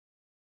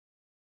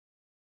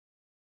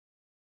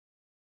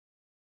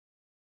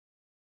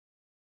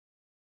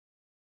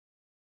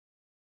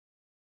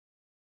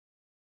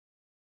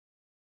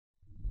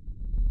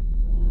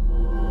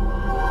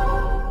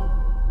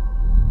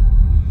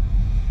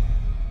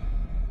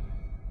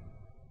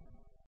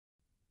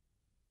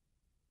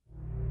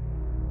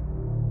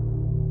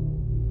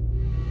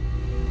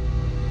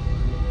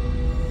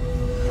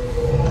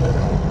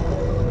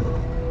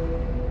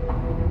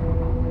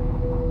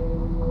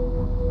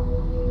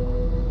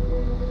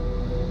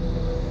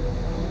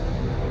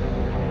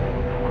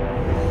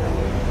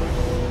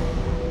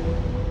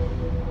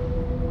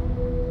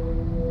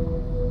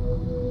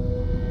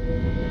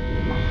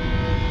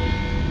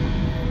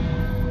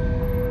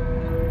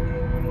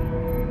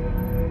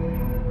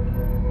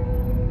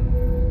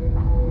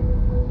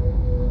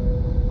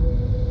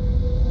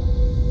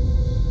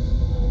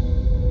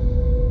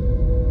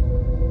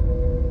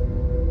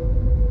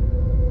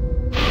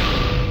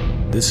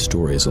This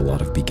story is a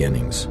lot of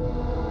beginnings.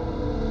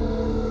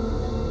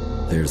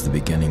 There's the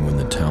beginning when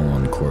the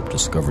Talon Corp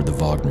discovered the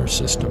Wagner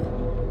system,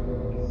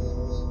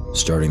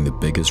 starting the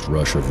biggest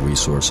rush of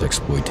resource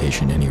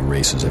exploitation any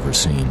race has ever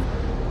seen.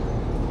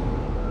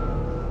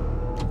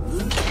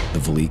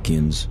 The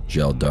Velikians,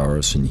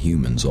 Jaldaris, and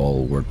humans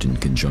all worked in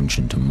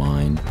conjunction to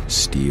mine,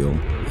 steal,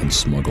 and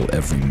smuggle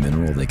every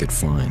mineral they could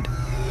find.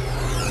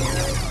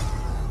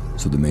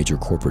 So the major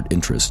corporate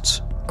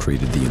interests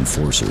created the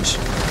Enforcers.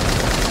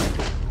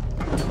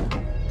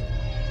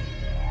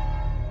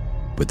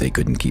 But they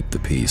couldn't keep the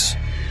peace.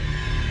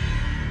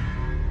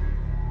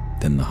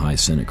 Then the High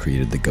Senate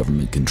created the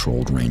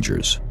government-controlled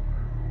Rangers.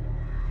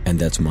 And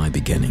that's my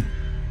beginning.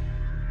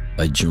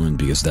 I joined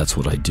because that's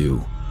what I do.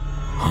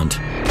 Hunt,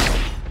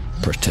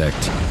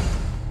 protect,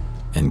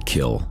 and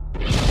kill.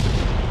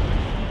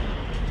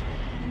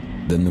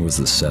 Then there was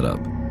the setup.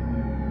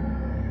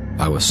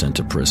 I was sent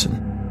to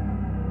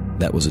prison.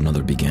 That was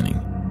another beginning.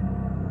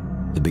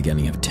 The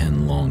beginning of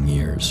 10 long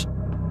years.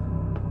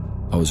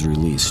 I was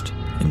released,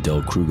 and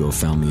Del Krugo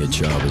found me a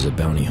job as a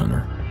bounty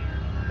hunter.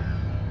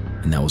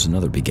 And that was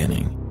another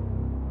beginning.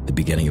 The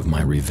beginning of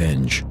my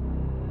revenge.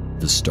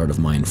 The start of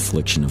my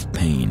infliction of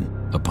pain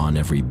upon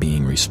every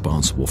being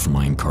responsible for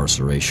my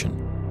incarceration.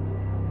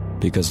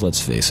 Because let's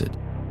face it,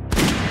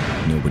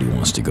 nobody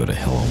wants to go to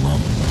hell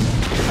alone.